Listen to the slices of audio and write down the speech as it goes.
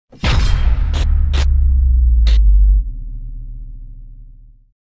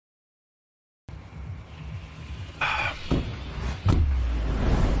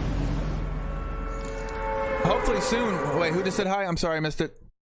soon. Wait, who just said hi? I'm sorry, I missed it.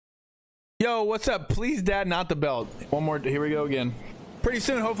 Yo, what's up? Please, Dad, not the belt. One more. Here we go again. Pretty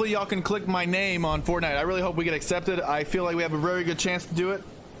soon, hopefully, y'all can click my name on Fortnite. I really hope we get accepted. I feel like we have a very good chance to do it.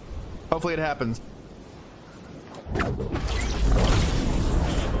 Hopefully, it happens.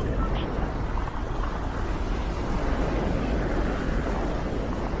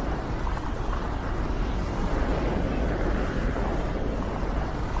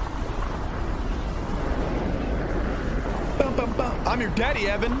 I'm your daddy,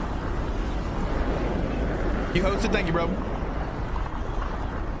 Evan. You hosted, thank you, bro.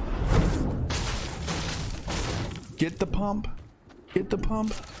 Get the pump. Get the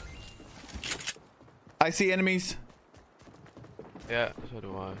pump. I see enemies. Yeah, so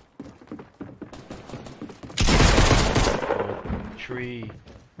do I. Tree.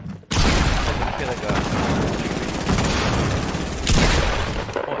 I feel like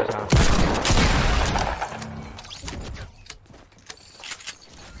what is happening?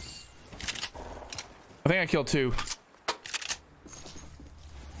 I think I killed 2.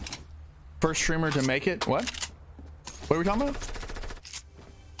 First streamer to make it. What? What are we talking about?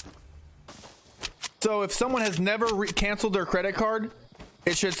 So if someone has never canceled their credit card,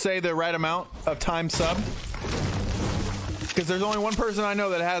 it should say the right amount of time sub. Because there's only one person I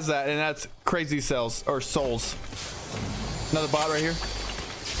know that has that, and that's Crazy Cells or Souls. Another bot right here.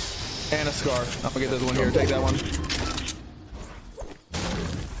 And a scar. I'm gonna get this one here. Take that one.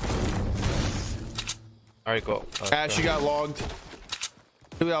 Alright, go. Ash, you got logged.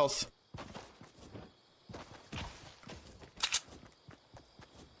 Who else?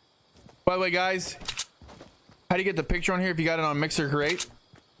 By the way, guys, how do you get the picture on here if you got it on Mixer Create?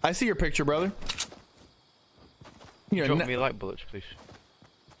 I see your picture, brother. Drop me like bullets, please.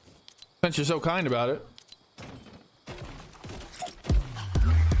 Since you're so kind about it.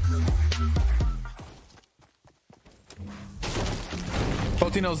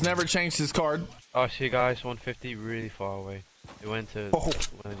 Potino's never changed his card. Oh, I see you guys, 150, really far away. It went to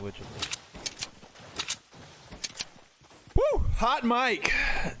language. Woo! Hot mic.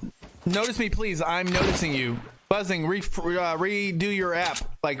 Notice me, please. I'm noticing you. Buzzing. Redo your app.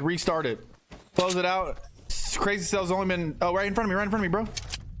 Like restart it. Close it out. Crazy Cells only been. Oh, right in front of me. Right in front of me, bro.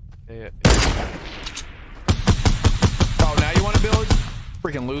 Yeah. Oh, now you want to build?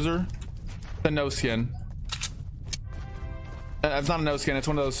 Freaking loser. The no skin. It's not a no skin. It's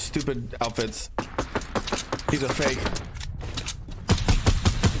one of those stupid outfits. He's a fake.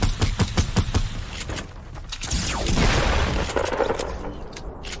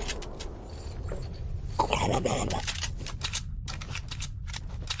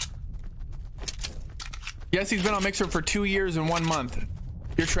 Yes, he's been on Mixer for 2 years and 1 month.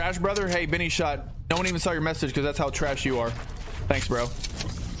 You're trash, brother? Hey, Benny shot. No one even saw your message because that's how trash you are. Thanks, bro.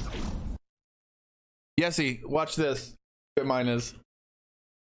 Yesy, watch this. What mine is.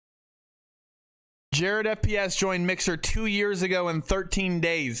 Jared FPS joined Mixer 2 years ago in 13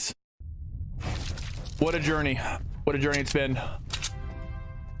 days. What a journey. What a journey it's been.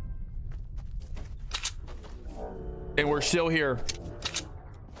 And we're still here.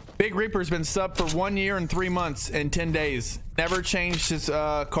 Big Reaper's been subbed for 1 year and 3 months and 10 days. Never changed his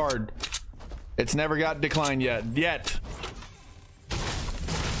card. It's never got declined yet.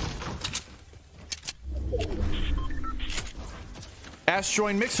 Ash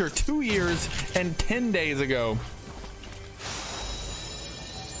joined Mixer 2 years and 10 days ago.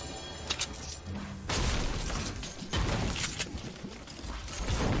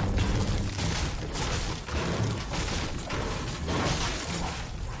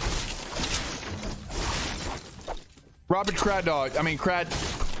 Robert Crad,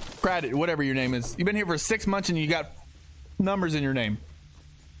 whatever your name is. You've been here for 6 months and you got numbers in your name.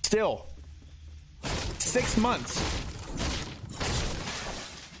 Still. 6 months.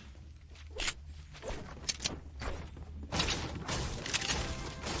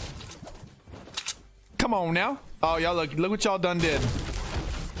 Come on now. Oh, y'all look what y'all done did.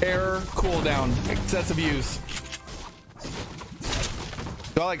 Error, cooldown, excessive use.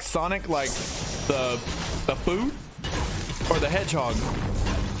 Do I like Sonic, like the food? Or the hedgehog?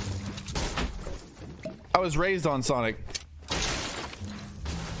 I was raised on Sonic.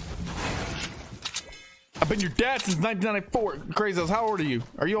 I've been your dad since 1994. Crazy. How old are you?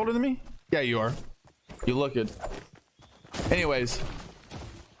 Are you older than me? Yeah, you are. You look it. Anyways.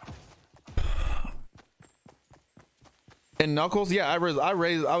 And Knuckles, yeah, I was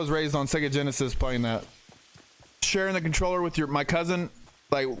raised on Sega Genesis playing that. Sharing the controller with my cousin.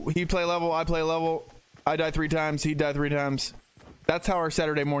 Like, he play level, I play level. I die 3 times, he died 3 times. That's how our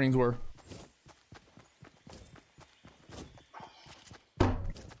Saturday mornings were.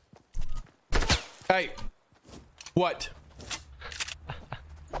 Hey, What?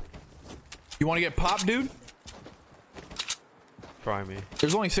 You want to get popped, dude? Try me.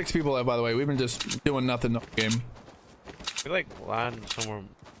 There's only 6 people left, by the way. We've been just doing nothing the game. We like land somewhere.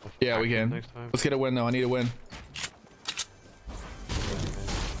 Yeah, we can. Next time. Let's get a win, though. I need a win.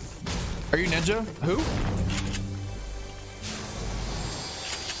 Are you ninja? Who?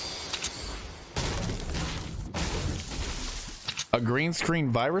 A green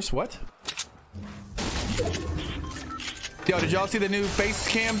screen virus? What? Yo, did y'all see the new face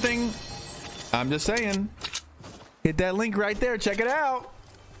cam thing? I'm just saying. Hit that link right there. Check it out.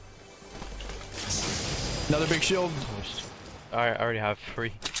 Another big shield. I already have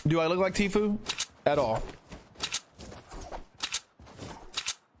 3. Do I look like Tfue? At all?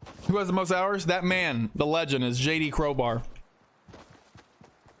 Who has the most hours? That man, the legend, is JD Crowbar.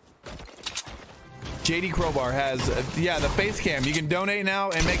 JD Crowbar has, yeah, the face cam. You can donate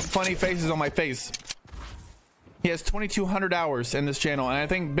now and make funny faces on my face. He has 2,200 hours in this channel, and I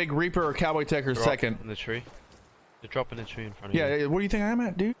think Big Reaper or Cowboy Tech are second. In the tree. They're dropping the tree in front of you. Yeah, what do you think I'm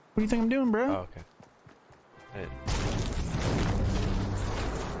at, dude? What do you think I'm doing, bro? Oh, okay. Hey.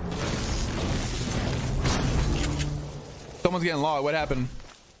 Someone's getting logged. What happened?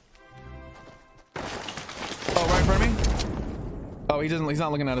 Oh, right in front of me? Oh, he's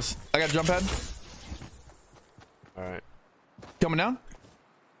not looking at us. I got a jump pad. Alright. Coming down?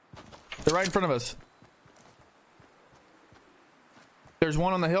 They're right in front of us. There's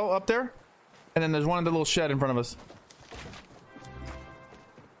one on the hill up there, and then there's one in the little shed in front of us.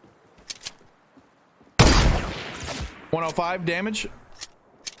 $105 damage.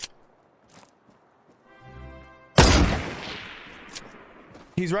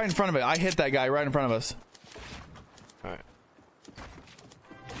 He's right in front of it. I hit that guy right in front of us. Alright.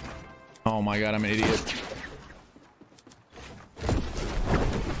 Oh my god, I'm an idiot.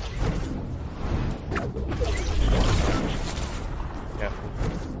 Careful.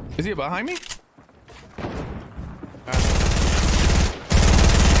 Is he behind me?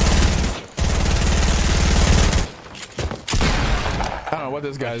 I don't know what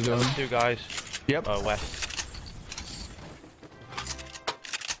this guy's doing. 2 guys. Yep. West.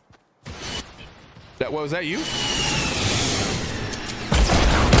 What was that, you?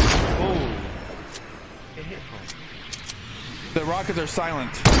 Oh. Get hit from. The rockets are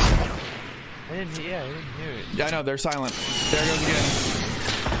silent. I didn't hear it. Yeah, I know, they're silent. There it goes again.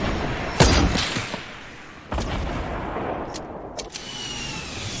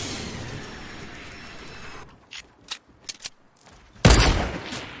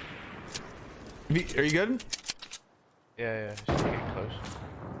 Are you good? Yeah, just getting close.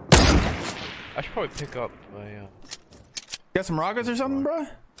 I should probably pick up my Got some rockets or something, bro?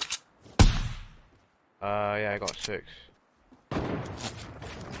 yeah, I got 6.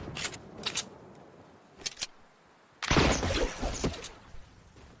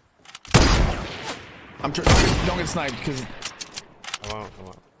 Don't get sniped because I won't.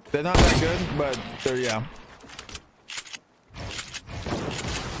 they're not that good, but they're, yeah.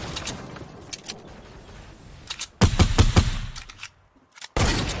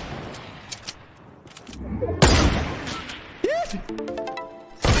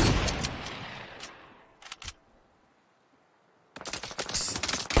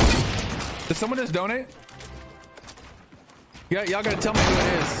 Did someone just donate? Yeah, y'all gotta tell me who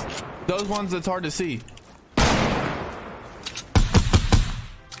it is. Those ones that's hard to see.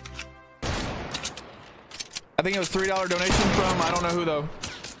 I think it was $3 donation from, I don't know who though.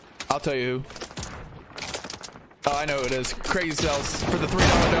 I'll tell you who. Oh, I know who it is. Crazy Cells for the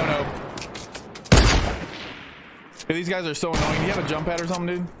 $3 dono. Dude, these guys are so annoying. Do you have a jump pad or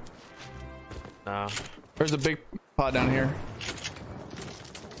something, dude? Nah. There's a big pot down here.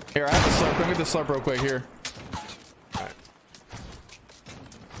 Here, I have the slurp. Let me get the slurp real quick here. Alright.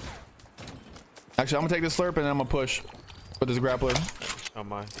 Actually, I'm gonna take this slurp and then I'm gonna push with this grappler. Oh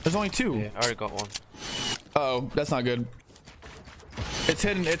my. There's only 2. Yeah, I already got 1. Uh-oh, that's not good. It's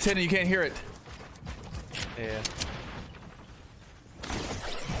hidden. It's hidden. You can't hear it. Yeah.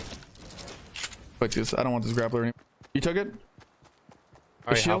 Wait, this. I don't want this grappler anymore. You took it?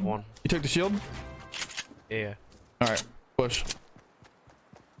 I already have 1. You took the shield? Yeah. All right, push.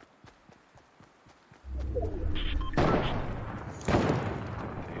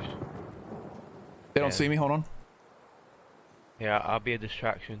 They don't see me. Hold on. Yeah, I'll be a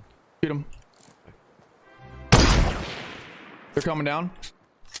distraction. Shoot them. They're coming down.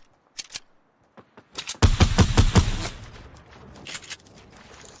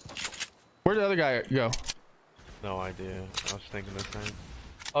 Where'd the other guy go? No idea. I was thinking the same.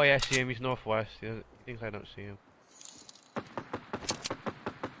 Oh yeah, I see him. He's northwest. He thinks I don't see him.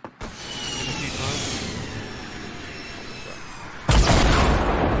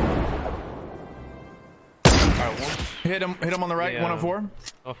 Hit him on the right, 104.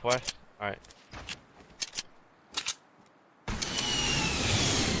 Northwest. Alright.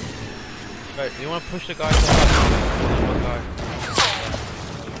 Right, you wanna push the guy to the guy.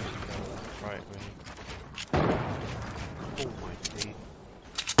 Right, man. Oh my feet.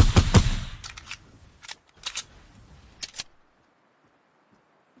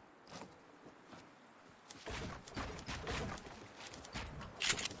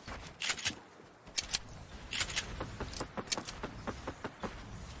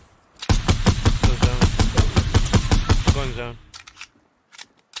 Going zone.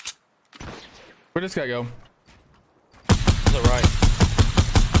 Where'd this guy go? To the right.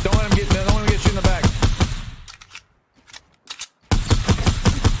 Don't let him get shot in the back.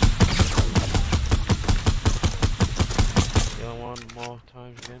 Yeah, one more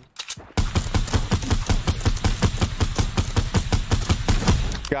time again.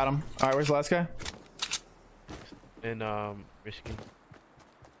 Got him. All right, where's the last guy? And risky.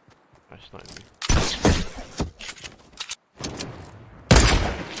 That's not me.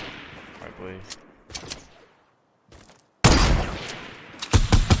 Alright, boy.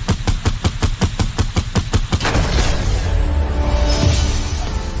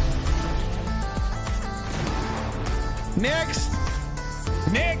 Next,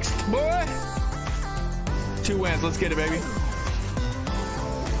 boy. 2 wins. Let's get it, baby.